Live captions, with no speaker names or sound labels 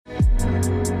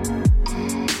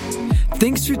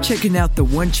Thanks for checking out the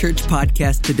One Church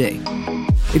podcast today.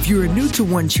 If you are new to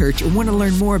One Church and want to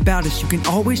learn more about us, you can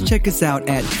always check us out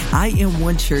at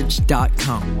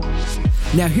iamonechurch.com.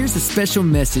 Now here's a special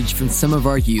message from some of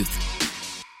our youth.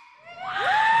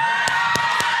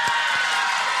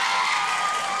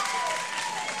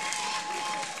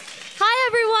 Hi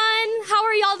everyone, how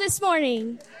are y'all this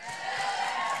morning?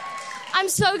 I'm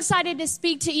so excited to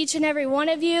speak to each and every one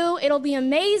of you. It'll be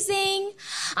amazing.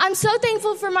 I'm so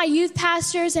thankful for my youth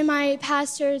pastors and my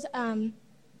pastors,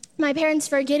 my parents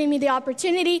for getting me the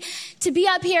opportunity to be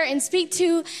up here and speak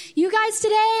to you guys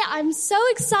today. I'm so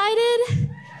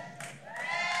excited.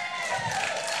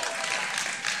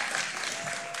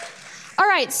 All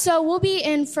right, so we'll be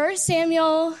in 1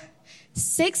 Samuel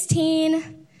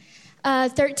 16,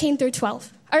 13 through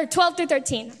 12, or 12 through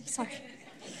 13. Sorry.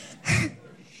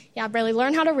 Yeah, barely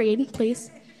learn how to read,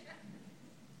 please.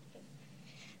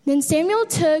 Then Samuel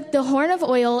took the horn of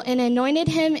oil and anointed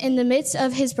him in the midst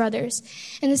of his brothers.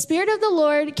 And the Spirit of the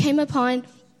Lord came upon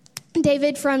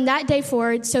David from that day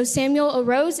forward. So Samuel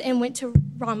arose and went to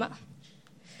Ramah.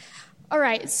 All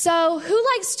right, so who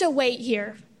likes to wait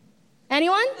here?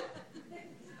 Anyone?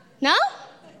 No?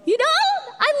 You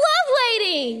don't? I love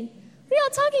waiting. What are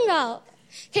y'all talking about?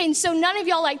 Okay, so none of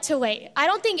y'all like to wait. I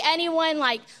don't think anyone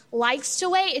likes to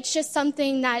wait. It's just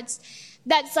something that's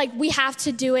like we have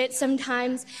to do it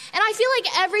sometimes. And I feel like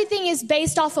everything is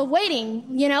based off of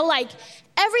waiting, you know, like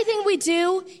everything we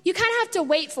do, you kind of have to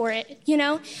wait for it, you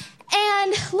know.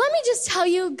 And let me just tell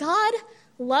you, God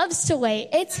loves to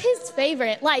wait. It's his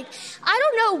favorite. Like, I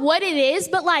don't know what it is,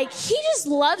 but like, he just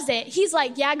loves it. He's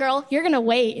like, yeah, girl, you're going to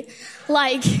wait.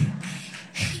 Like,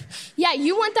 yeah,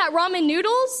 you want that ramen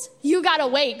noodles? You got to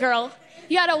wait, girl.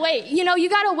 You got to wait. You know, you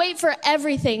got to wait for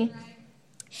everything.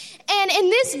 And in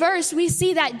this verse, we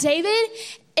see that David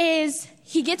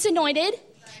he gets anointed,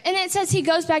 and then it says he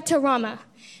goes back to Ramah,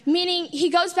 meaning he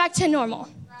goes back to normal.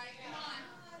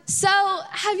 So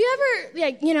have you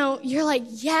ever, you're like,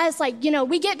 yes,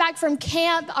 we get back from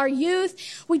camp, our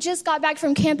youth, we just got back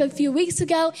from camp a few weeks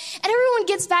ago, and everyone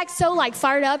gets back so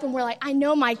fired up, and we're like, I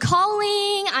know my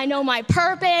calling, I know my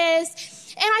purpose.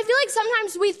 And I feel like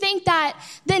sometimes we think that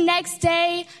the next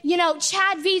day,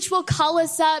 Chad Veach will call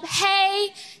us up. Hey,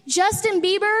 Justin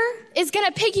Bieber is going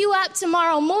to pick you up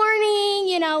tomorrow morning.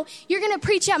 You're going to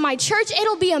preach at my church.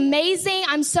 It'll be amazing.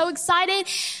 I'm so excited.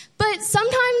 But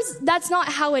sometimes that's not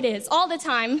how it is. All the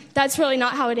time, that's really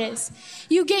not how it is.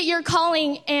 You get your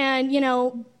calling and,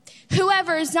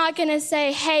 whoever is not going to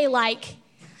say, hey,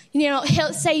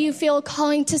 he'll say you feel a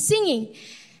calling to singing.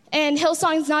 And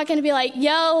Hillsong's not going to be like,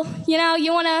 yo,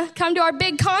 you want to come to our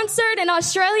big concert in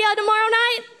Australia tomorrow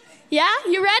night? Yeah,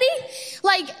 you ready?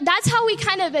 That's how we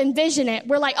kind of envision it.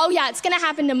 We're like, oh yeah, it's going to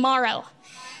happen tomorrow.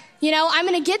 I'm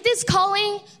going to get this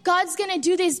calling. God's going to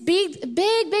do these big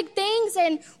things.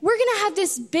 And we're going to have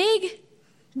this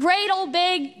great old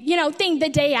big, thing the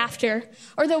day after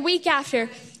or the week after.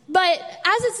 But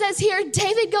as it says here,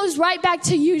 David goes right back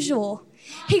to usual.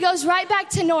 He goes right back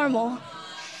to normal.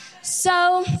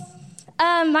 So,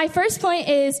 my first point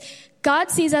is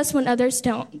God sees us when others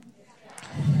don't.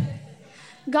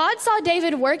 God saw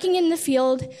David working in the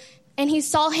field, and he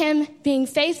saw him being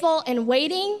faithful and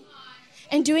waiting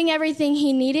and doing everything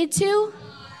he needed to.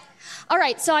 All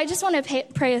right, so I just want to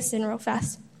pray us in real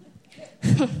fast.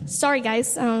 Sorry,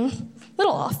 guys,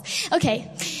 little off. Okay,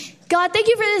 God, thank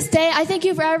you for this day. I thank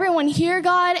you for everyone here,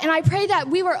 God, and I pray that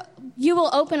you will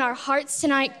open our hearts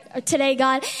today,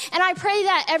 God. And I pray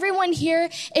that everyone here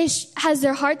has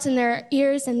their hearts and their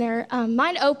ears and their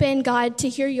mind open, God, to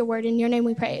hear your word. In your name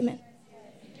we pray, amen.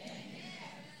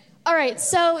 All right,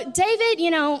 so David,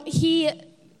 he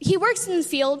works in the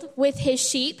field with his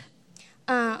sheep.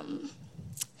 That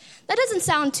doesn't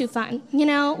sound too fun,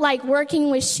 working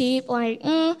with sheep,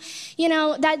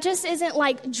 that just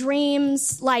isn't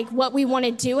dreams, what we want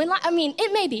to do. And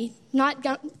it may be.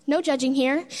 No judging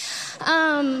here.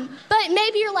 But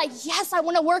maybe you're like, yes, I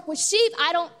want to work with sheep.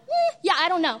 I don't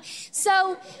know.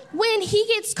 So when he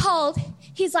gets called,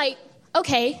 he's like,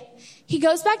 okay, he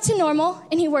goes back to normal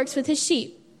and he works with his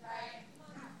sheep.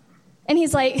 And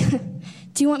he's like,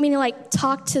 do you want me to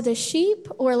talk to the sheep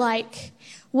or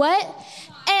what?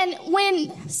 And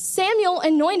when Samuel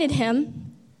anointed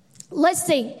him, let's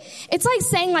see, it's like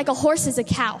saying a horse is a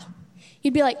cow.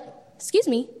 You'd be like, excuse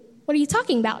me. What are you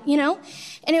talking about, And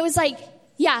it was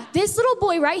yeah, this little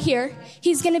boy right here,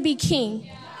 he's going to be king.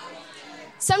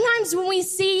 Sometimes when we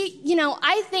see,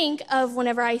 I think of when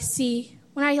I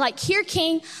hear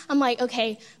king, I'm like,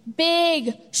 okay,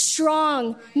 big,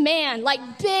 strong man,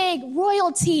 big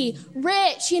royalty,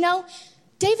 rich,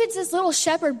 David's this little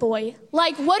shepherd boy.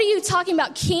 Like, what are you talking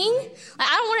about, king? Like,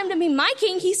 I don't want him to be my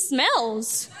king. He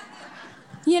smells.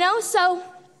 So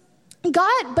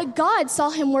God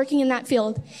saw him working in that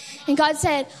field. And God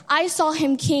said, I saw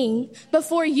him king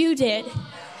before you did.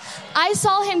 I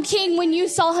saw him king when you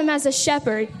saw him as a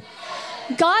shepherd.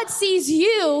 God sees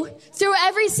you through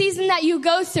every season that you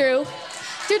go through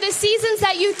the seasons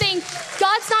that you think,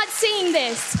 God's not seeing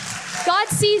this. God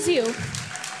sees you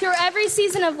through every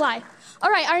season of life. All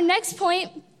right, our next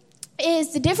point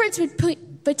is the difference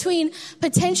between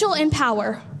potential and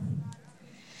power.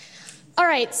 All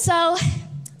right, so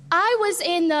I was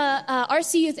in the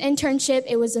RC Youth internship.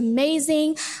 It was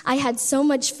amazing. I had so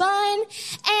much fun.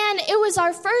 And it was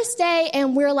our first day,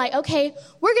 and we're like, okay,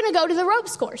 we're going to go to the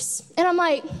ropes course. And I'm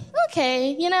like,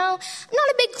 okay, I'm not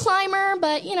a big climber,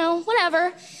 but,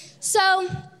 whatever. So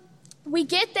we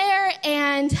get there,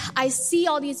 and I see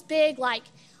all these big,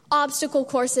 obstacle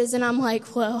courses, and I'm like,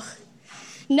 whoa.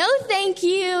 No, thank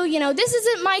you. This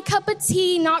isn't my cup of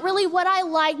tea, not really what I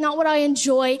like, not what I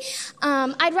enjoy.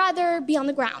 I'd rather be on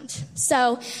the ground.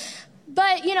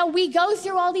 But we go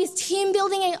through all these team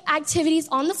building activities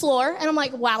on the floor, and I'm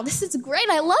like, wow, this is great.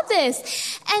 I love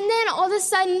this. And then all of a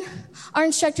sudden, our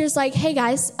instructor's like, hey,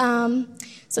 guys,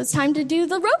 so it's time to do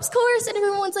the ropes course. And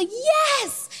everyone's like,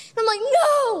 yes. And I'm like,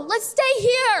 no, let's stay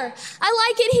here. I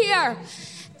like it here.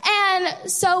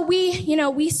 And so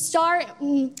we start.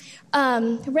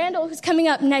 Randall, who's coming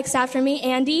up next after me,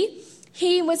 Andy,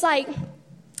 he was like,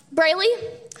 Brayley,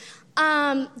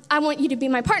 I want you to be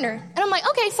my partner. And I'm like,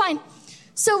 okay, fine.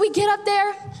 So we get up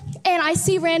there, and I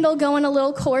see Randall going a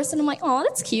little course, and I'm like, oh,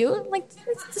 that's cute. Like,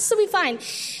 this will be fine.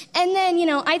 And then,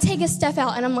 I take a step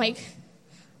out, and I'm like,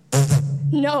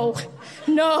 no,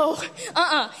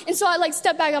 And so I,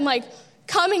 step back. I'm like,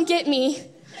 come and get me.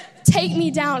 Take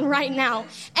me down right now.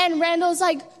 And Randall's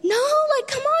like, no,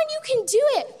 come on, you can do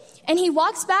it. And he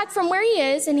walks back from where he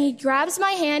is, and he grabs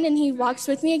my hand, and he walks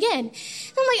with me again.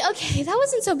 And I'm like, okay, that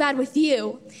wasn't so bad with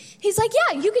you. He's like,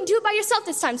 yeah, you can do it by yourself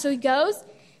this time. So he goes,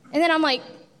 and then I'm like,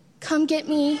 come get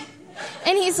me.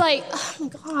 And he's like, oh my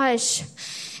gosh.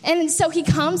 And so he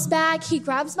comes back, he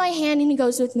grabs my hand, and he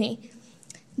goes with me.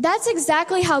 That's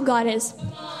exactly how God is.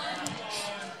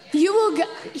 He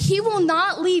will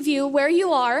not leave you where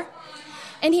you are,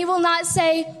 and he will not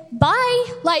say, bye,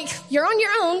 you're on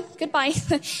your own, goodbye.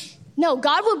 No,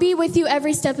 God will be with you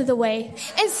every step of the way.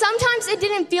 And sometimes it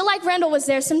didn't feel like Randall was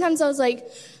there. Sometimes I was like,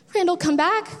 Randall, come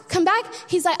back.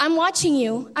 He's like, I'm watching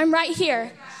you. I'm right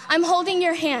here. I'm holding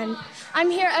your hand. I'm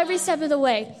here every step of the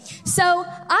way. So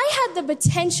I had the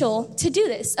potential to do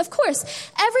this. Of course,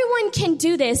 everyone can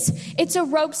do this. It's a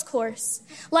ropes course.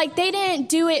 They didn't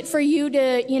do it for you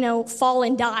to, fall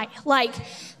and die.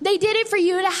 They did it for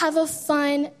you to have a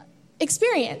fun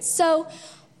experience. So,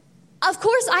 of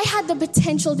course, I had the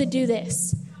potential to do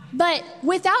this. But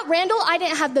without Randall, I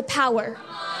didn't have the power.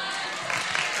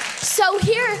 So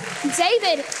here,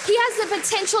 David, he has the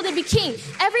potential to be king.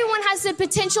 Everyone has the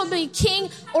potential to be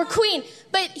king or queen.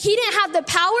 But he didn't have the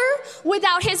power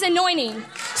without his anointing.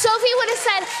 So if he would have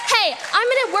said, hey, I'm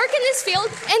going to work in this field,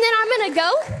 and then I'm going to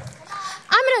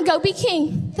go be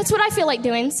king. That's what I feel like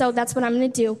doing, so that's what I'm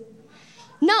going to do.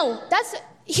 No,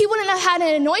 he wouldn't have had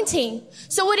an anointing.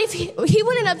 So what if he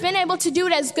wouldn't have been able to do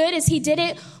it as good as he did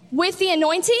it with the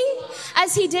anointing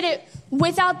as he did it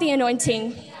without the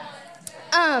anointing?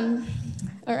 All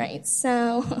right,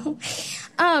 so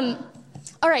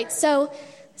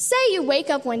say you wake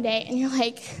up one day and you're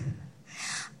like,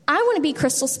 I want to be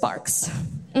Crystal Sparks.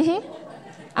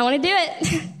 I want to do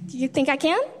it. Do you think I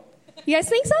can? You guys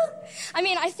think so? I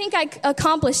mean, I think I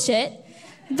accomplished it,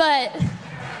 but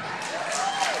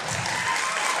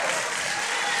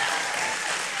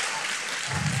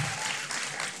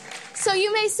so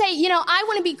you may say, I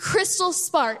want to be Crystal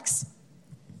Sparks.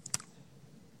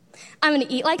 I'm going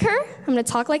to eat like her. I'm going to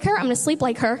talk like her. I'm going to sleep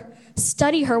like her.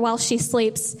 Study her while she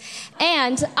sleeps.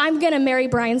 And I'm going to marry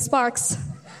Brian Sparks.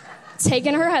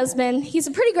 Taking her husband. He's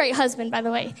a pretty great husband, by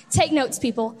the way. Take notes,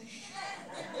 people.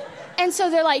 And so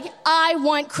they're like, I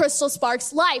want Crystal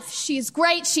Sparks' life. She is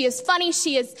great. She is funny.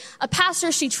 She is a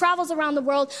pastor. She travels around the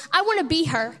world. I want to be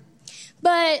her.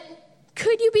 But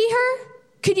could you be her?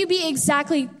 Could you be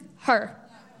exactly her?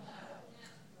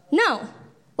 No.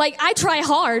 I try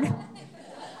hard.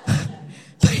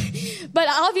 But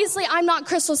obviously, I'm not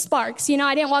Crystal Sparks.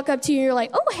 I didn't walk up to you and you're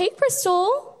like, oh, hey,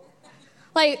 Crystal.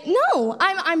 No,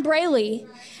 I'm Brayley.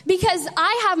 Because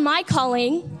I have my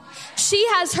calling. She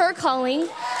has her calling.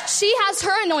 She has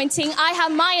her anointing. I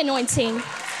have my anointing.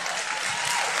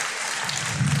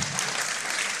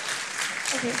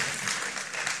 Okay.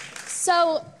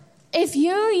 So if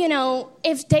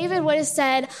if David would have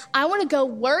said, I want to go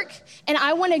work and I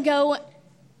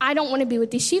don't want to be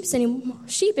with these sheep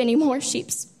anymore.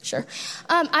 Sure.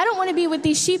 I don't want to be with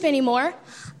these sheep anymore.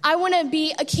 I want to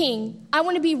be a king. I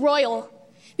want to be royal.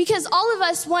 Because all of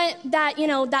us want that,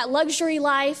 that luxury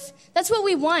life. That's what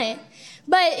we want.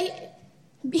 But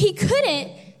he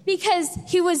couldn't because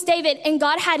he was David and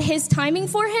God had his timing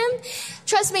for him.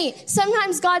 Trust me,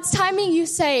 sometimes God's timing, you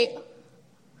say,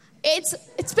 it's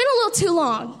been a little too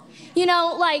long.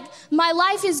 Like my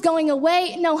life is going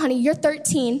away. No, honey, you're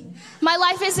 13. My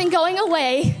life isn't going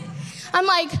away. I'm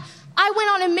like, I went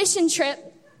on a mission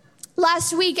trip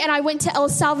last week and I went to El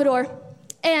Salvador.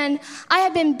 And I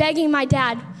have been begging my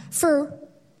dad for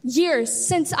years,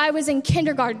 since I was in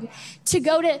kindergarten, to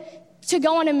go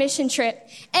on a mission trip.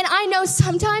 And I know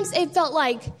sometimes it felt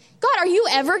like, God, are you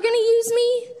ever going to use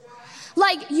me?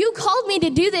 Like, you called me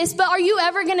to do this, but are you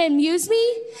ever going to use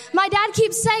me? My dad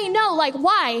keeps saying no. Like,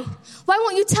 why? Why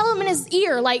won't you tell him in his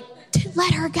ear, like,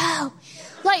 let her go?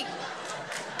 Like,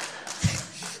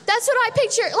 that's what I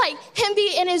picture, like, him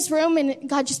be in his room and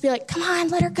God just be like, come on,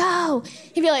 let her go.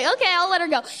 He'd be like, okay, I'll let her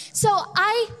go. So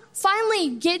I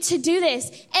finally get to do this,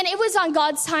 and it was on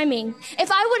God's timing. If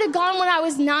I would have gone when I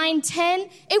was 9, 10,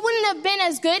 it wouldn't have been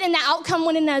as good, and the outcome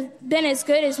wouldn't have been as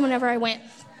good as whenever I went.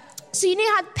 So you need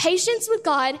to have patience with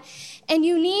God, and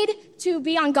you need to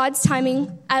be on God's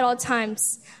timing at all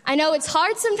times. I know it's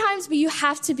hard sometimes, but you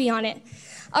have to be on it.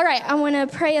 All right, I want to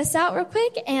pray us out real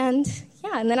quick, and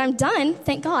then I'm done.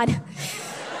 Thank God.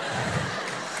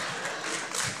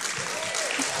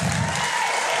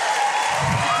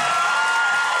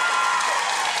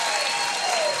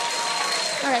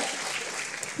 All right.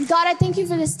 God, I thank you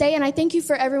for this day, and I thank you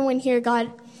for everyone here,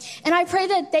 God. And I pray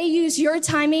that they use your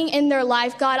timing in their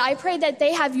life, God. I pray that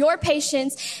they have your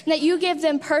patience and that you give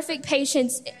them perfect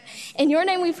patience. In your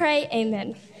name we pray,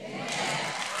 amen.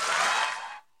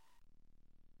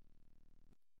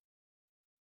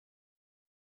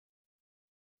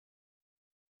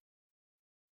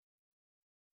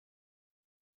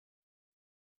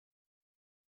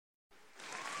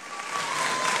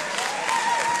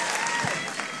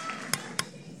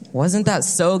 Wasn't that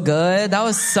so good? That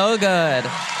was so good.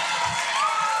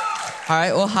 All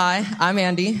right, well, hi, I'm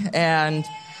Andy, and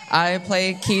I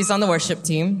play keys on the worship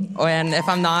team. And if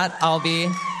I'm not, I'll be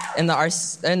in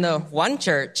the One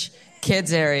Church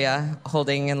kids area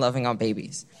holding and loving on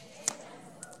babies.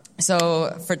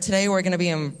 So for today, we're going to be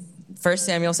in 1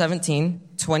 Samuel 17,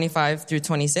 25 through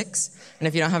 26. And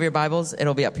if you don't have your Bibles,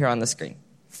 it'll be up here on the screen.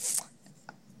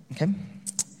 Okay?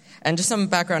 And just some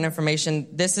background information.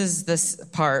 This is this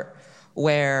part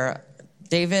where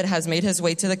David has made his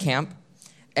way to the camp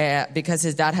because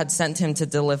his dad had sent him to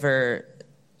deliver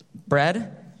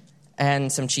bread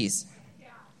and some cheese.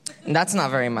 And that's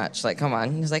not very much. Like, come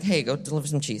on. He's like, hey, go deliver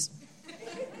some cheese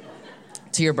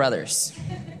to your brothers.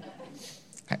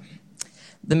 Okay.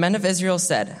 The men of Israel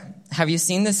said, have you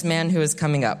seen this man who is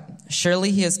coming up? Surely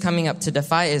he is coming up to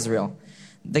defy Israel.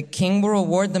 The king will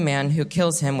reward the man who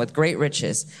kills him with great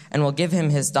riches and will give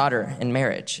him his daughter in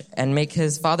marriage and make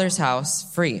his father's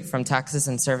house free from taxes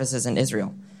and services in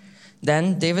Israel.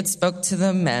 Then David spoke to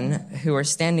the men who were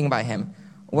standing by him.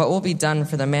 What will be done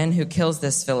for the man who kills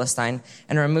this Philistine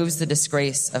and removes the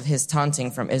disgrace of his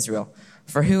taunting from Israel?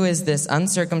 For who is this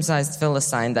uncircumcised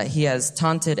Philistine that he has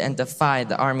taunted and defied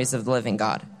the armies of the living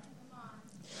God?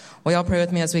 Will y'all pray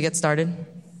with me as we get started?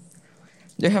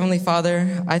 Dear Heavenly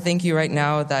Father, I thank you right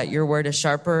now that your word is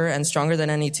sharper and stronger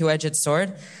than any two-edged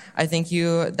sword. I thank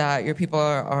you that your people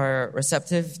are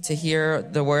receptive to hear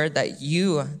the word that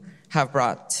you have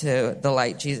brought to the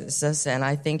light, Jesus. And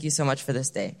I thank you so much for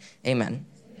this day. Amen.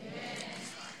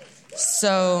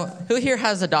 So, who here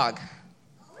has a dog?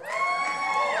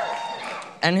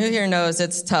 And who here knows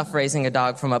it's tough raising a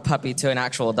dog from a puppy to an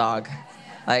actual dog?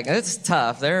 Like, it's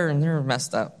tough. They're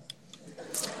messed up.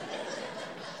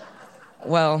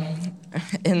 Well,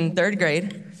 in third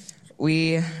grade,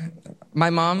 my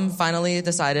mom finally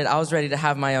decided I was ready to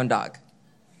have my own dog.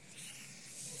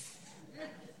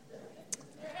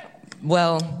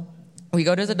 Well, we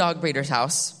go to the dog breeder's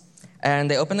house, and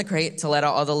they open the crate to let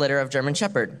out all the litter of German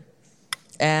Shepherd.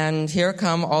 And here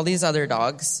come all these other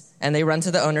dogs, and they run to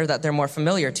the owner that they're more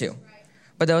familiar to.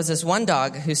 But there was this one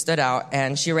dog who stood out,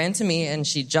 and she ran to me, and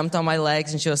she jumped on my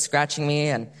legs, and she was scratching me,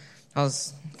 and I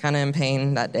was kind of in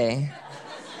pain that day.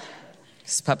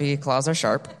 His puppy claws are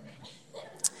sharp.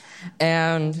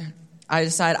 And I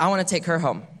decide I want to take her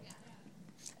home.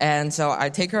 And so I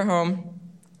take her home.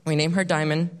 We name her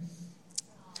Diamond.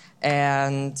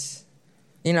 And,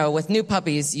 you know, with new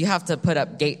puppies, you have to put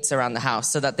up gates around the house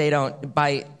so that they don't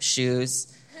bite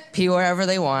shoes, pee wherever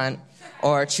they want.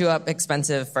 or chew up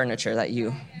expensive furniture that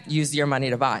you used your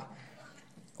money to buy.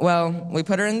 Well, we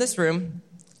put her in this room.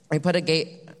 We put a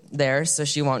gate there so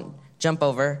she won't jump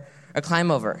over or climb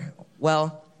over.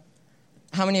 Well,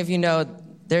 how many of you know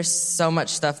there's so much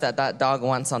stuff that dog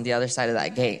wants on the other side of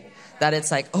that gate that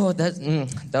it's like, oh,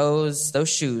 those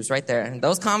shoes right there,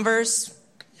 those Converse.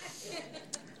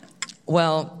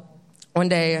 Well, one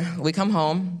day we come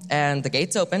home and the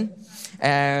gate's open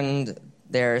and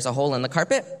there's a hole in the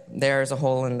carpet. There's a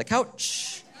hole in the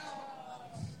couch.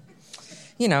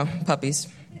 You know, puppies.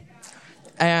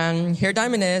 And here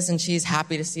Diamond is, and she's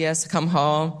happy to see us come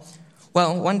home.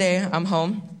 Well, one day I'm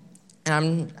home,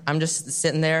 and I'm just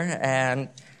sitting there, and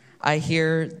I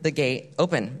hear the gate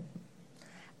open.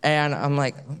 And I'm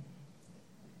like,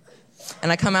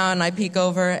 and I come out, and I peek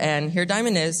over, and here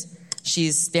Diamond is.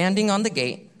 She's standing on the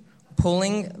gate,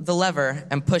 pulling the lever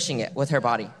and pushing it with her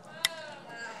body.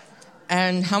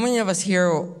 And how many of us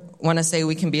here want to say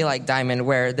we can be like Diamond,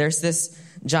 where there's this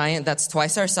giant that's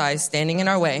twice our size standing in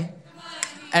our way,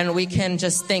 and we can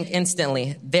just think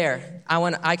instantly, there,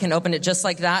 I can open it just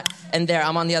like that, and there,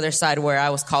 I'm on the other side where I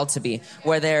was called to be,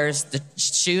 where there's the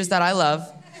shoes that I love,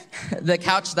 the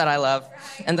couch that I love,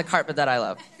 and the carpet that I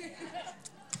love.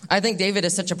 I think David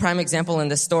is such a prime example in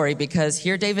this story because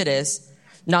here David is,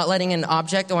 not letting an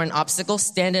object or an obstacle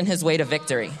stand in his way to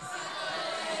victory.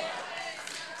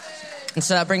 And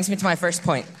so that brings me to my first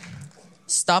point.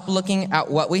 Stop looking at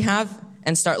what we have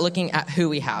and start looking at who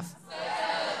we have.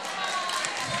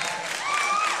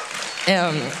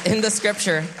 In the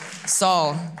scripture,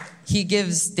 Saul, he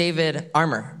gives David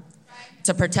armor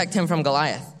to protect him from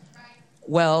Goliath.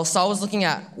 Well, Saul was looking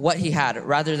at what he had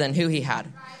rather than who he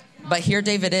had. But here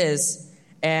David is,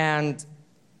 and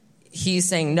he's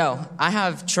saying, no, I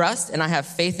have trust and I have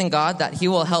faith in God that he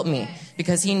will help me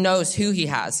because he knows who he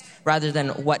has rather than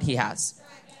what he has.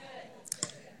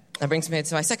 That brings me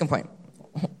to my second point.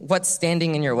 What's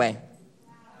standing in your way?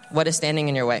 What is standing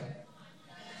in your way?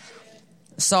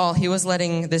 Saul, he was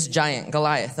letting this giant,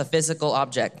 Goliath, a physical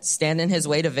object, stand in his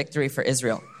way to victory for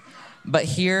Israel. But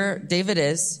here David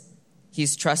is,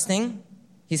 he's trusting,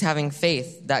 he's having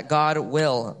faith that God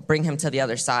will bring him to the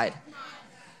other side.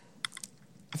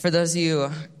 For those of you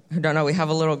who don't know, we have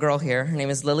a little girl here. Her name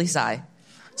is Lily Sai.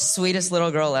 Sweetest little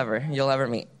girl you'll ever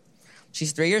meet.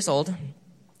 She's 3 years old,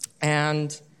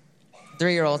 and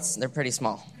 3-year-olds, they're pretty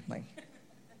small.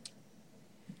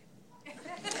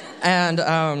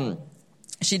 And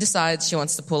she decides she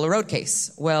wants to pull a road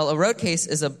case. Well, a road case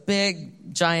is a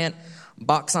big, giant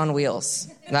box on wheels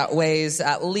that weighs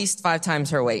at least 5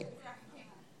 times her weight.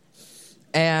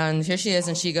 And here she is,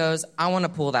 and she goes, I want to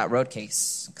pull that road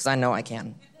case, because I know I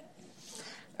can.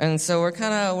 And so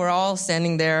we're all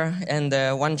standing there in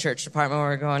the one church department,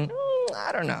 we're going,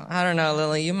 I don't know,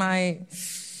 Lily, you might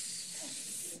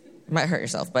hurt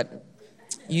yourself, but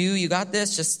you got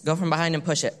this, just go from behind and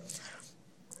push it.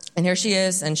 And here she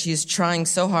is, and she's trying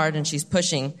so hard, and she's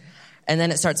pushing, and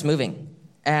then it starts moving.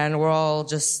 And we're all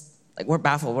just, we're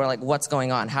baffled. We're like, what's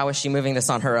going on? How is she moving this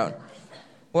on her own?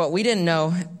 What we didn't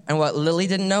know, and what Lily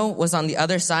didn't know, was on the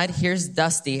other side, here's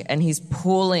Dusty, and he's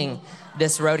pulling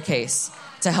this road case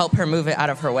to help her move it out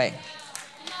of her way.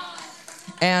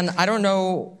 And I don't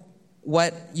know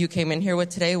what you came in here with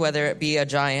today, whether it be a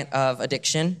giant of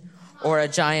addiction or a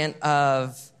giant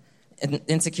of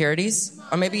insecurities,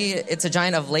 or maybe it's a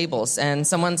giant of labels and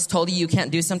someone's told you can't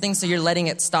do something, so you're letting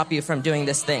it stop you from doing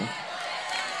this thing.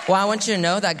 Well, I want you to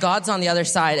know that God's on the other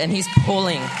side and he's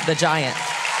pulling the giant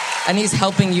and he's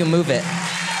helping you move it.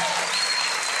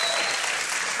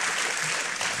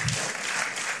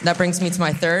 That brings me to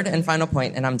my third and final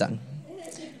point, and I'm done.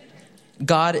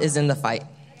 God is in the fight.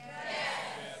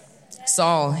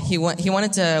 Saul, he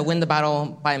wanted to win the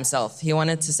battle by himself. He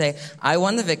wanted to say, I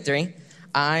won the victory.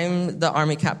 I'm the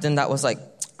army captain that was like,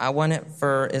 I won it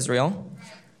for Israel.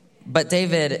 But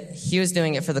David, he was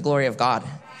doing it for the glory of God.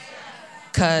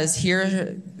 Because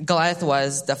here Goliath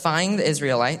was defying the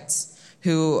Israelites,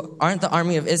 who aren't the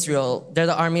army of Israel. They're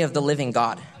the army of the living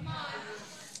God.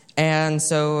 And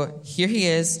so here he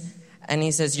is, and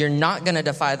he says, you're not going to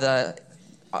defy the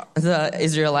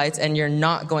Israelites, and you're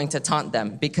not going to taunt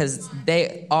them, because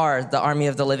they are the army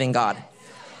of the living God.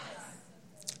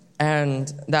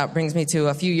 And that brings me to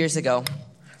a few years ago.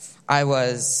 I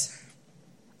was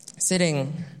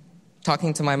sitting,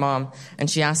 talking to my mom, and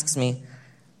she asks me,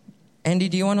 Andy,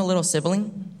 do you want a little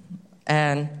sibling?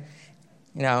 And,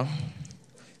 how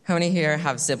many here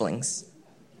have siblings?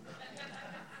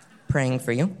 Praying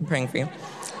for you.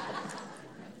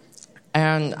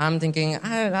 And I'm thinking,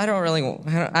 I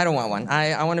don't want one.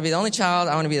 I want to be the only child.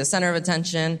 I want to be the center of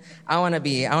attention. I want to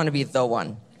be the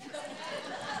one.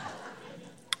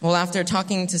 Well, after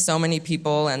talking to so many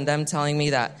people and them telling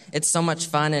me that it's so much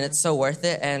fun and it's so worth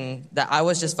it and that I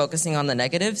was just focusing on the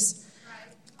negatives,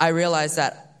 I realized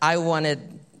that I wanted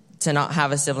to not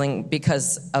have a sibling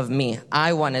because of me.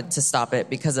 I wanted to stop it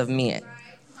because of me.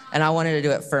 And I wanted to do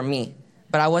it for me.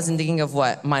 But I wasn't thinking of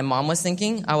what my mom was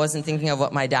thinking. I wasn't thinking of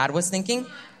what my dad was thinking.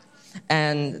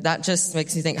 And that just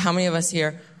makes me think, how many of us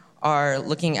here are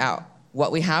looking at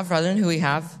what we have rather than who we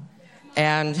have?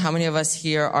 And how many of us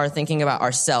here are thinking about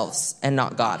ourselves and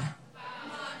not God?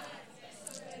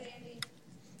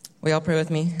 Will you all pray with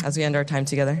me as we end our time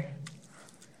together?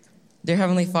 Dear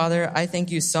Heavenly Father, I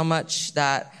thank you so much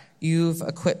that you've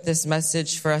equipped this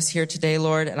message for us here today,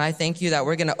 Lord. And I thank you that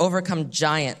we're going to overcome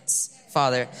giants,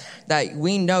 Father, that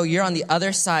we know you're on the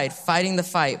other side, fighting the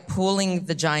fight, pulling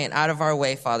the giant out of our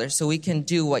way, Father, so we can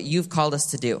do what you've called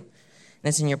us to do. And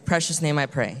it's in your precious name I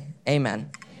pray. Amen.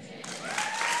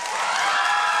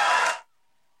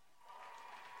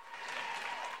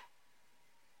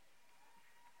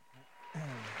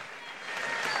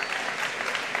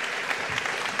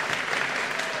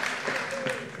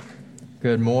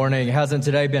 Good morning. Hasn't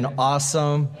today been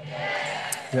awesome?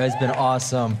 You guys been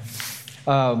awesome.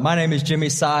 My name is Jimmy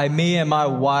Sy. Me and my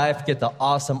wife get the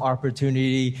awesome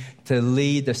opportunity to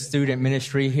lead the student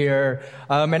ministry here.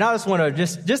 And I just want to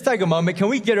just take a moment. Can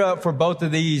we get up for both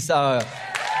of these students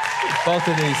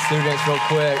real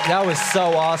quick? That was so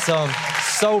awesome.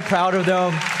 So proud of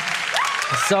them.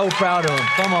 So proud of them.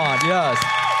 Come on, yes.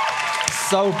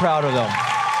 So proud of them.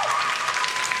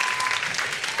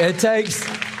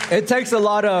 It takes a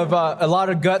lot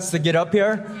of guts to get up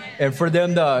here and for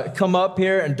them to come up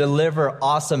here and deliver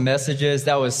awesome messages.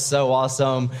 That was so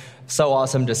awesome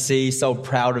to see. So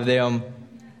proud of them.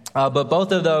 But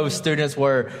both of those students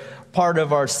were part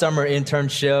of our summer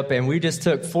internship, and we just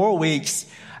took 4 weeks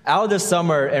out of the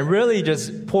summer and really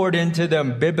just poured into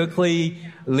them biblically,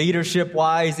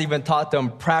 leadership-wise, even taught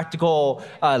them practical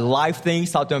life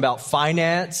things, taught them about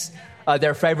finance.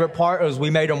 Their favorite part was we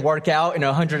made them work out in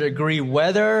 100-degree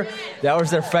weather. That was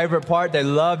their favorite part. They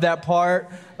loved that part.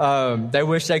 They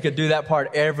wish they could do that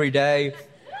part every day.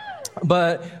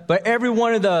 But every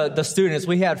one of the students,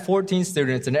 we had 14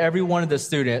 students, and every one of the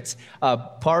students,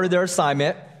 part of their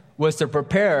assignment was to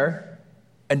prepare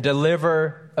and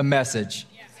deliver a message.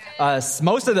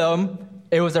 Most of them,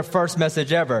 it was their first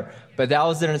message ever. But that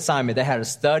was their assignment. They had to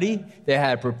study, they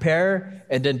had to prepare,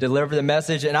 and then deliver the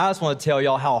message. And I just want to tell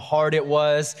y'all how hard it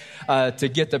was to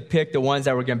get to pick the ones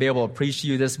that were going to be able to preach to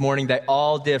you this morning. They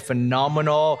all did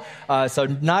phenomenal. So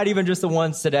not even just the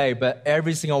ones today, but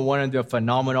every single one of them did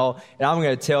phenomenal. And I'm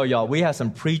going to tell y'all, we have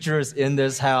some preachers in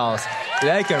this house.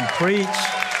 They can preach.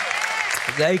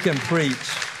 They can preach.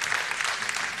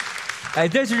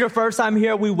 If this is your first time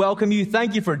here, we welcome you.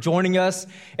 Thank you for joining us.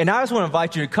 And I just want to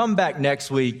invite you to come back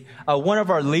next week. One of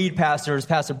our lead pastors,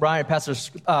 Pastor Brian, Pastor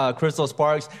Crystal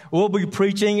Sparks, will be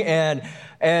preaching.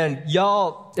 And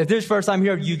y'all, if this is your first time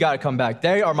here, you got to come back.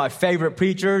 They are my favorite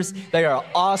preachers. They are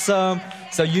awesome.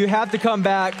 So you have to come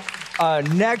back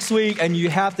next week, and you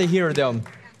have to hear them.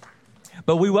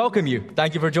 But we welcome you.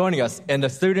 Thank you for joining us. And the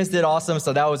students did awesome,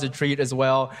 so that was a treat as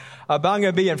well. But I'm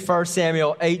going to be in 1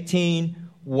 Samuel 18,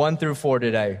 1 through 4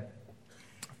 today.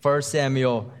 1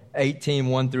 Samuel 18,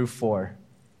 1 through 4.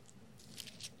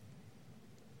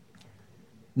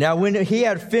 Now, when he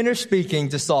had finished speaking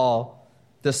to Saul,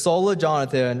 the soul of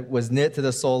Jonathan was knit to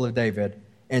the soul of David,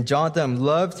 and Jonathan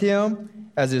loved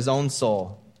him as his own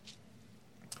soul.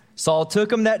 Saul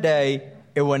took him that day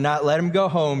and would not let him go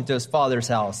home to his father's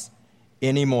house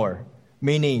anymore,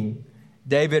 meaning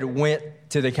David went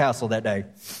to the castle that day.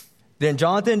 Then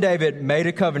Jonathan and David made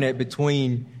a covenant because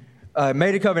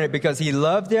he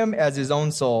loved him as his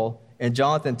own soul. And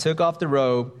Jonathan took off the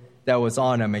robe that was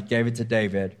on him and gave it to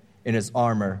David in his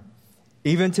armor,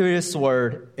 even to his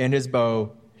sword and his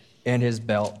bow and his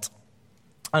belt.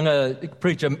 I'm going to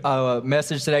preach a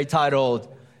message today titled,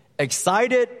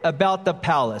 Excited About the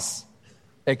Palace.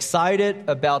 Excited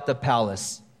about the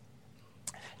palace.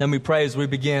 Let me pray as we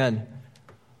begin.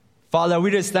 Father, we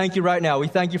just thank you right now. We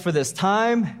thank you for this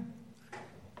time.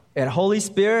 And Holy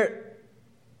Spirit,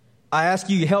 I ask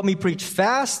you to help me preach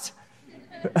fast.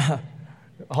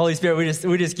 Holy Spirit,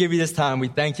 we just give you this time. We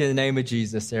thank you in the name of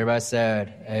Jesus. Everybody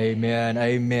said, amen,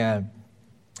 amen.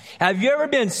 Have you ever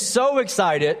been so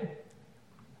excited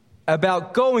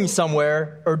about going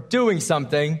somewhere or doing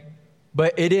something,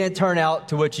 but it didn't turn out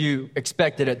to what you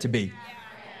expected it to be?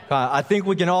 I think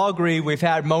we can all agree we've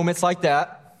had moments like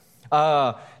that.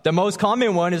 The most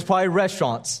common one is probably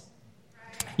restaurants.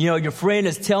 You know, your friend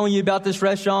is telling you about this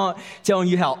restaurant, telling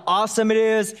you how awesome it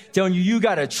is, telling you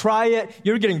got to try it.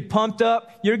 You're getting pumped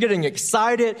up. You're getting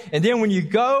excited. And then when you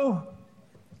go,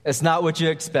 It's not what you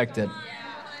expected.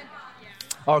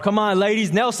 Oh, come on,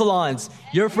 ladies, nail salons.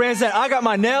 Your friend said, I got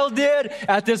my nails did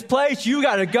at this place. You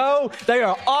got to go. They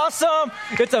are awesome.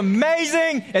 It's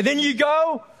amazing. And then you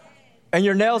go and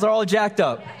your nails are all jacked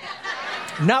up.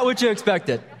 Not what you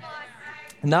expected.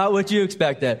 Not what you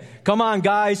expected. Come on,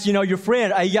 guys. You know, your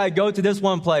friend, you got to go to this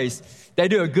one place. They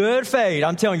do a good fade.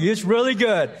 I'm telling you, it's really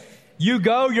good. You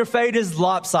go, your fade is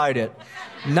lopsided.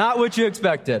 Not what you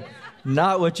expected.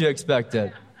 Not what you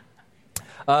expected.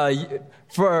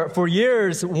 For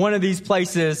years, one of these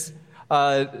places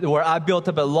where I built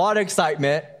up a lot of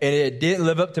excitement and it didn't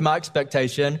live up to my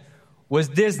expectation was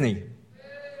Disney.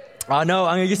 I know,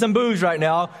 I'm going to get some boos right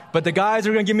now, but the guys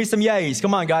are going to give me some yays.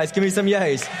 Come on, guys, give me some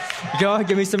yays. Go,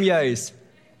 give me some yays.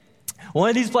 One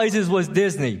of these places was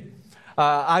Disney.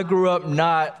 I grew up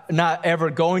not ever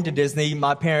going to Disney.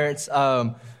 My parents,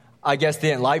 I guess,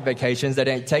 didn't like vacations. They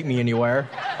didn't take me anywhere.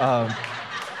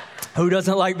 Who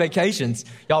doesn't like vacations?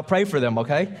 Y'all pray for them,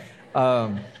 okay?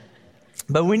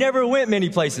 But we never went many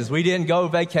places. We didn't go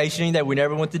vacationing. That we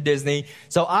never went to Disney.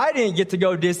 So I didn't get to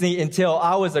go to Disney until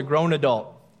I was a grown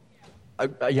adult.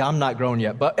 I'm not grown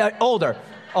yet, but older.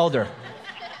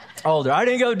 I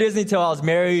didn't go to Disney until I was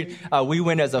married. We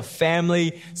went as a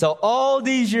family. So all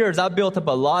these years, I built up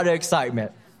a lot of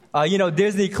excitement.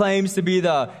 Disney claims to be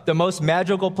the most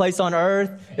magical place on earth.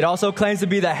 It also claims to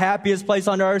be the happiest place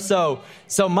on earth.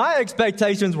 So my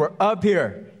expectations were up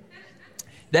here.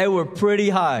 They were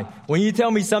pretty high. When you tell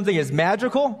me something is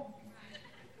magical,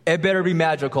 it better be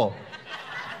magical.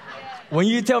 When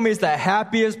you tell me it's the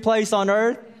happiest place on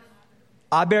earth,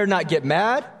 I better not get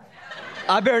mad.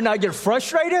 I better not get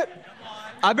frustrated.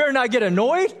 I better not get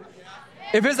annoyed.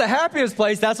 If it's the happiest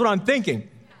place, that's what I'm thinking.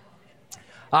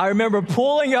 I remember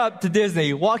pulling up to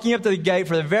Disney, walking up to the gate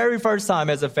for the very first time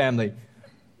as a family.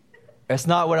 It's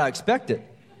not what I expected.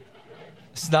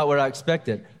 It's not what I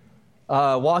expected.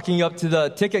 Walking up to the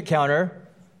ticket counter,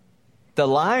 the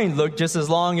line looked just as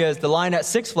long as the line at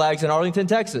Six Flags in Arlington,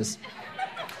 Texas.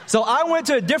 So I went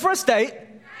to a different state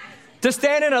to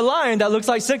stand in a line that looks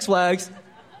like Six Flags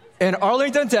in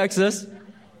Arlington, Texas.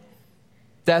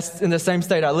 That's in the same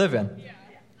state I live in.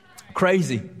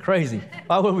 Crazy.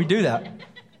 Why would we do that?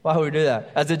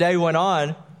 As the day went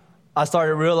on, I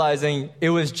started realizing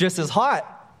it was just as hot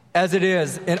as it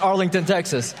is in Arlington,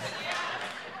 Texas.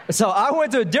 So I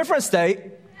went to a different state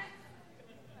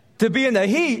to be in the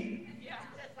heat,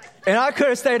 and I could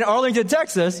have stayed in Arlington,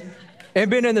 Texas, and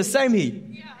been in the same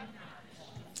heat.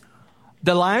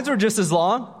 The lines were just as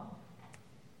long.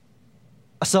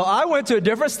 So I went to a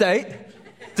different state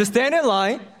to stand in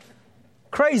line.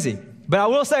 Crazy. But I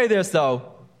will say this, though.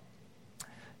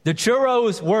 The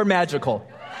churros were magical.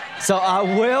 So I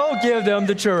will give them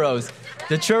the churros.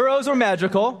 The churros were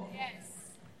magical.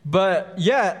 But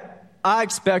yet, I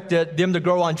expected them to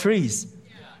grow on trees.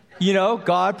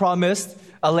 God promised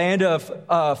a land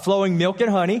of flowing milk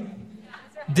and honey.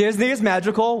 Disney is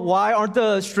magical. Why aren't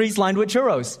the streets lined with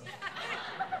churros?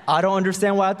 I don't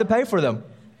understand why I have to pay for them.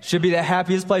 Should be the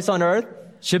happiest place on earth.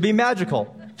 Should be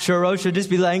magical. Churros should just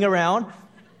be laying around,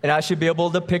 and I should be able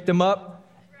to pick them up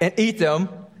and eat them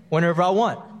whenever I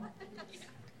want.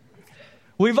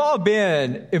 We've all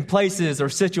been in places or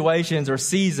situations or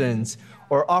seasons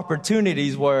or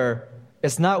opportunities where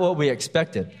it's not what we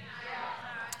expected.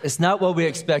 It's not what we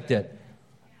expected.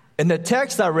 In the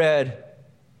text I read,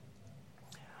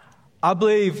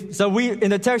 in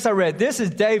the text I read, this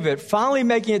is David finally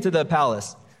making it to the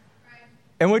palace.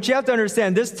 And what you have to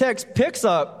understand, this text picks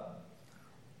up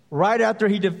right after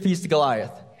he defeats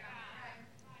Goliath.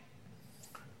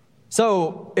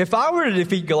 So if I were to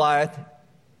defeat Goliath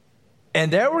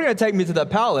and they were going to take me to the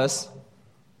palace,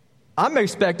 I'm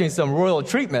expecting some royal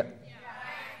treatment.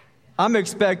 I'm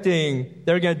expecting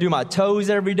they're going to do my toes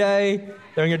every day.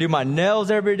 They're going to do my nails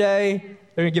every day.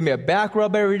 They're going to give me a back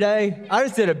rub every day. I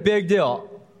just did a big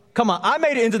deal. Come on, I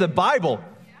made it into the Bible.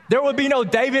 There would be no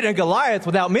David and Goliath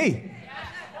without me.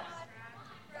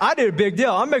 I did a big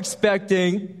deal. I'm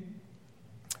expecting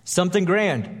something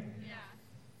grand.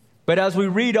 But as we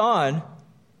read on,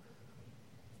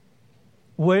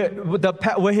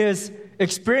 with his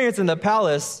experience in the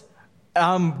palace,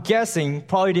 I'm guessing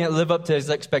probably didn't live up to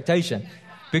his expectation.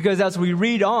 Because as we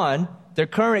read on, the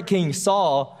current king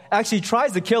Saul actually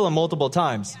tries to kill him multiple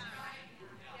times.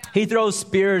 He throws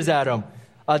spears at him.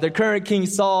 The current king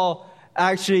Saul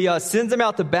actually sends him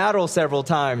out to battle several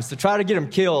times to try to get him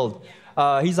killed.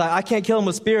 He's like, I can't kill him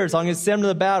with spears. I'm going to send him to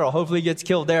the battle. Hopefully he gets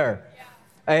killed there.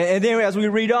 And then as we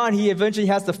read on, he eventually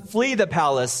has to flee the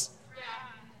palace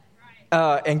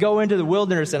and go into the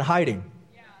wilderness in hiding.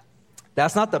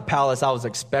 That's not the palace I was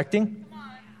expecting.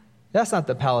 That's not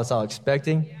the palace I was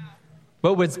expecting.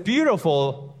 But what's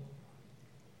beautiful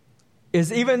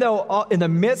is even though in the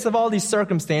midst of all these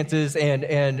circumstances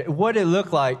and what it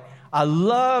looked like, I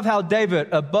love how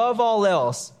David, above all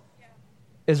else,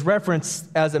 is referenced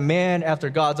as a man after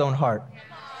God's own heart.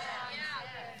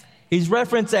 He's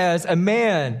referenced as a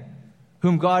man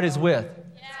whom God is with.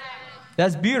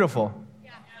 That's beautiful.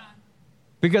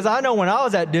 Because I know when I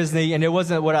was at Disney and it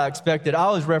wasn't what I expected,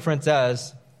 I was referenced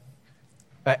as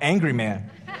an angry man,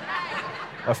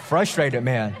 a frustrated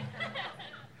man,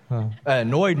 an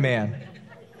annoyed man.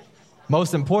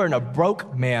 Most important, a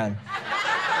broke man.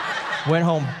 Went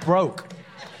home broke.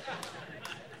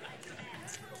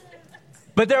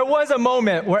 But there was a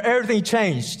moment where everything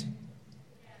changed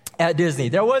at Disney.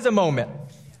 There was a moment.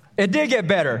 It did get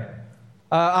better.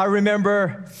 I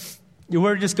remember we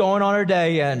were just going on our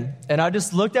day, and I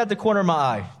just looked at the corner of my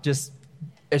eye, just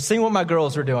seeing what my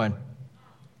girls were doing.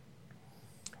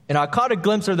 And I caught a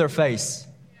glimpse of their face.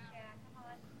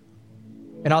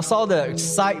 And I saw the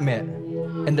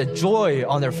excitement and the joy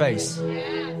on their face.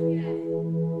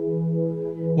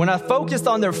 When I focused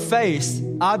on their face,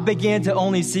 I began to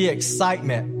only see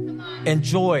excitement and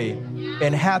joy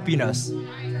and happiness.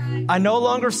 I no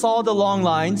longer saw the long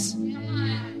lines.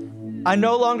 I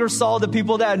no longer saw the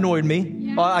people that annoyed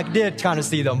me. Well, I did kind of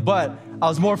see them, but I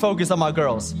was more focused on my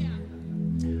girls.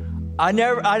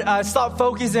 I stopped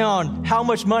focusing on how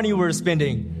much money we were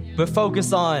spending, but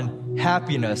focused on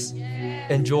happiness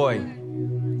and joy.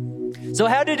 So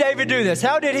how did David do this?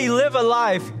 How did he live a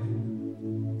life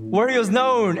where he was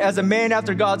known as a man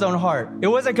after God's own heart? It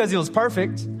wasn't because he was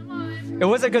perfect. It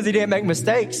wasn't because he didn't make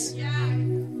mistakes.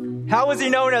 How was he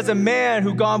known as a man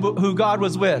who God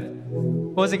was with?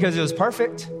 It wasn't because he was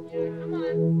perfect.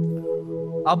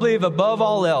 I believe above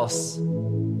all else,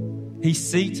 he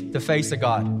sought the face of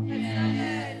God.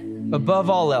 Above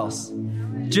all else.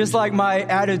 Just like my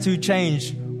attitude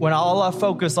changed when all I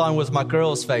focused on was my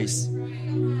girl's face.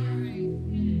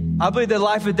 I believe the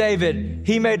life of David,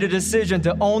 he made a decision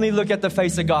to only look at the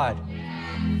face of God.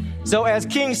 So as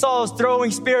King Saul's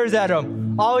throwing spears at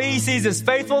him, all he sees is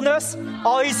faithfulness.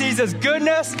 All he sees is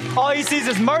goodness. All he sees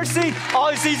is mercy. All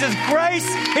he sees is grace.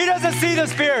 He doesn't see the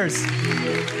spears.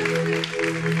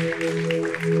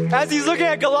 As he's looking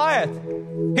at Goliath,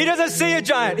 he doesn't see a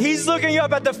giant. He's looking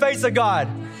up at the face of God.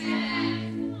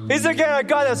 He's looking at a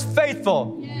God that's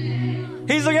faithful.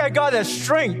 He's looking at a God that's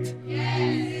strength.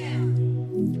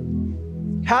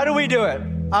 How do we do it?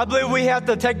 I believe we have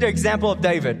to take the example of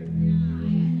David.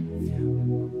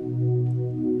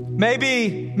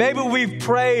 Maybe we've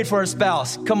prayed for a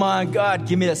spouse. Come on, God,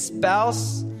 give me a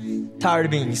spouse. Tired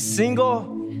of being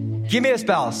single. Give me a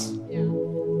spouse.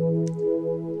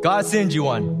 God sends you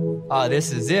one.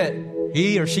 This is it.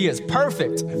 He or she is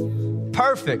perfect.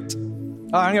 Perfect.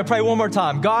 All right, I'm going to pray one more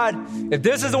time. God, if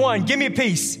this is the one, give me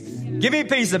peace. Give me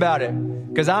peace about it.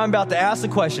 Because I'm about to ask the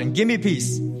question. Give me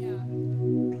peace.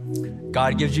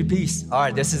 God gives you peace. All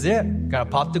right, this is it. Going to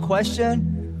pop the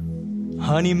question.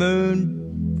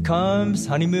 Honeymoon comes,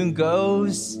 honeymoon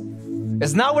goes.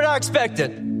 It's not what I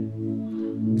expected.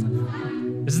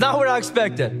 It's not what I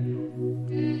expected.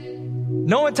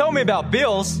 No one told me about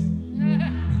bills.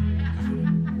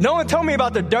 No one told me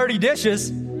about the dirty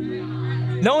dishes.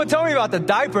 No one told me about the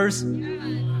diapers.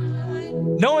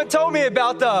 No one told me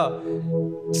about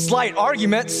the slight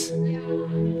arguments.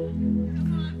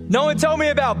 No one told me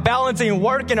about balancing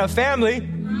work and a family.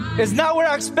 It's not what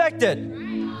I expected.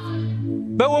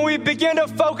 But when we begin to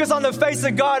focus on the face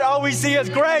of God, all we see is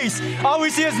grace. All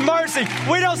we see is mercy.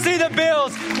 We don't see the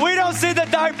bills. We don't see the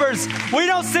diapers. We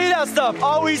don't see that stuff.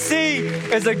 All we see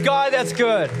is a God that's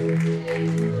good.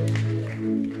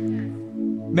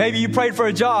 Maybe you prayed for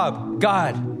a job.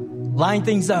 God, line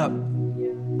things up.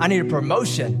 I need a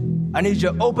promotion. I need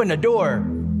you to open the door.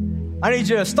 I need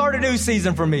you to start a new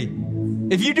season for me.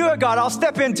 If you do it, God, I'll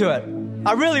step into it.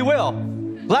 I really will.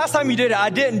 Last time you did it, I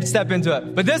didn't step into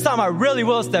it. But this time I really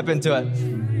will step into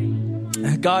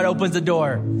it. God opens the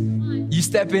door. You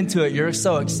step into it. You're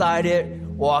so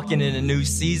excited. Walking in a new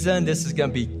season. This is going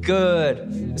to be good.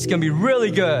 It's going to be really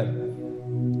good.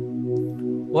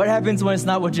 What happens when it's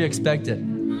not what you expected?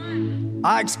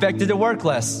 I expected to work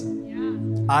less.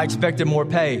 I expected more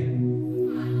pay.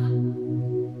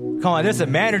 Come on, this is a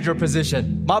manager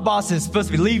position. My boss is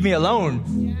supposed to leave me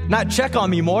alone, not check on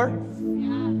me more.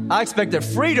 I expected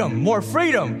freedom, more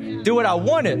freedom, do what I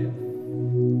wanted.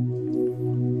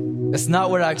 It's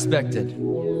not what I expected.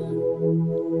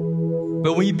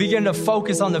 But when you begin to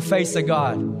focus on the face of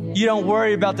God, you don't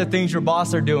worry about the things your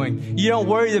boss are doing. You don't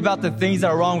worry about the things that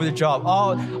are wrong with your job.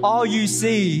 All you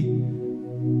see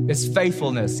is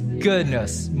faithfulness,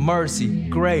 goodness, mercy,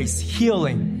 grace,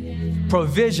 healing,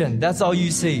 provision. That's all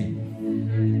you see.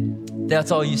 That's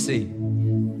all you see.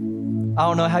 I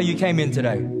don't know how you came in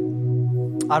today.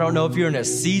 I don't know if you're in a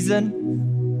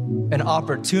season, an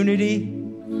opportunity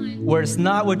where it's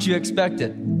not what you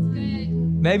expected.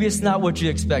 Maybe it's not what you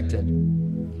expected.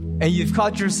 And you've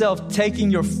caught yourself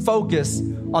taking your focus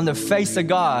on the face of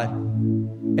God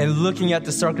and looking at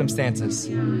the circumstances.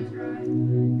 And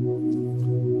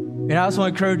I just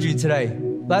want to encourage you today.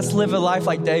 Let's live a life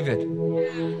like David.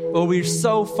 Where we're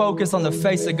so focused on the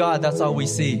face of God, that's all we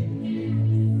see.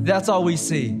 That's all we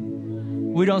see.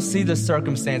 We don't see the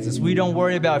circumstances. We don't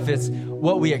worry about if it's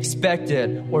what we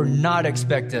expected or not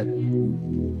expected.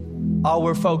 All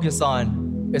we're focused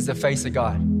on is the face of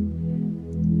God.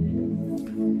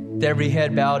 With every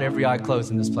head bowed, every eye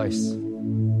closed in this place.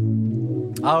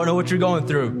 I don't know what you're going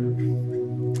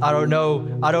through. I don't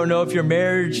know if your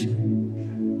marriage,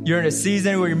 you're in a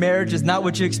season where your marriage is not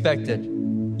what you expected.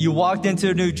 You walked into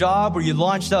a new job or you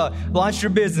launched your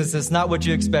business. It's not what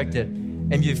you expected.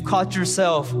 And you've caught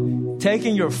yourself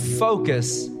taking your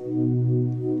focus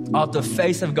off the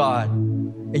face of God.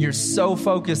 And you're so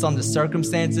focused on the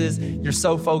circumstances. You're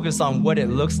so focused on what it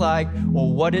looks like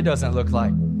or what it doesn't look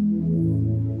like.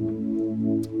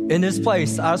 In this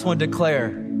place, I just want to declare,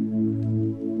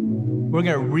 we're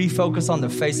going to refocus on the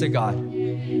face of God.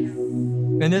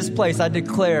 In this place, I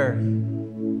declare,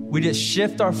 we just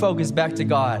shift our focus back to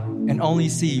God and only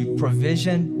see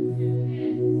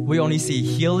provision. We only see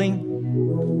healing.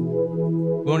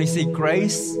 We only see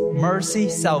grace, mercy,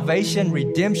 salvation,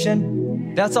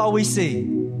 redemption. That's all we see.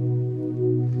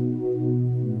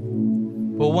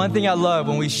 But one thing I love,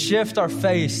 when we shift our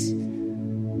face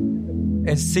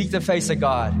and seek the face of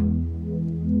God,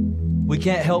 we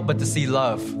can't help but to see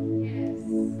love.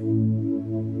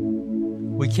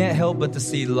 We can't help but to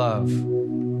see love.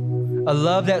 A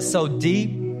love that's so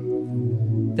deep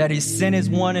that He sent His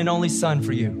one and only Son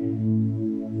for you.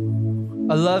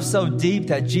 A love so deep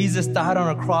that Jesus died on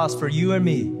a cross for you and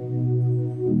me.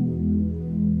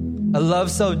 A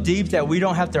love so deep that we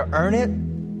don't have to earn it.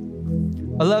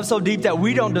 A love so deep that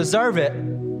we don't deserve it.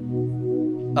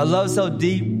 A love so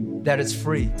deep that it's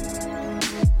free.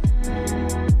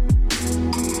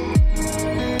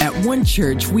 At One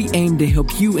Church, we aim to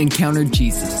help you encounter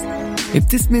Jesus. If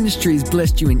this ministry has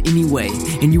blessed you in any way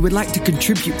and you would like to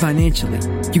contribute financially,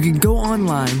 you can go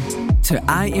online to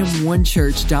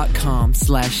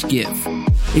iam1church.com/give.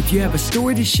 If you have a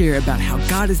story to share about how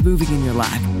God is moving in your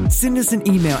life, send us an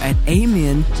email at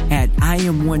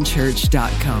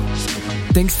amen@iam1church.com.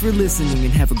 Thanks for listening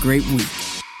and have a great week.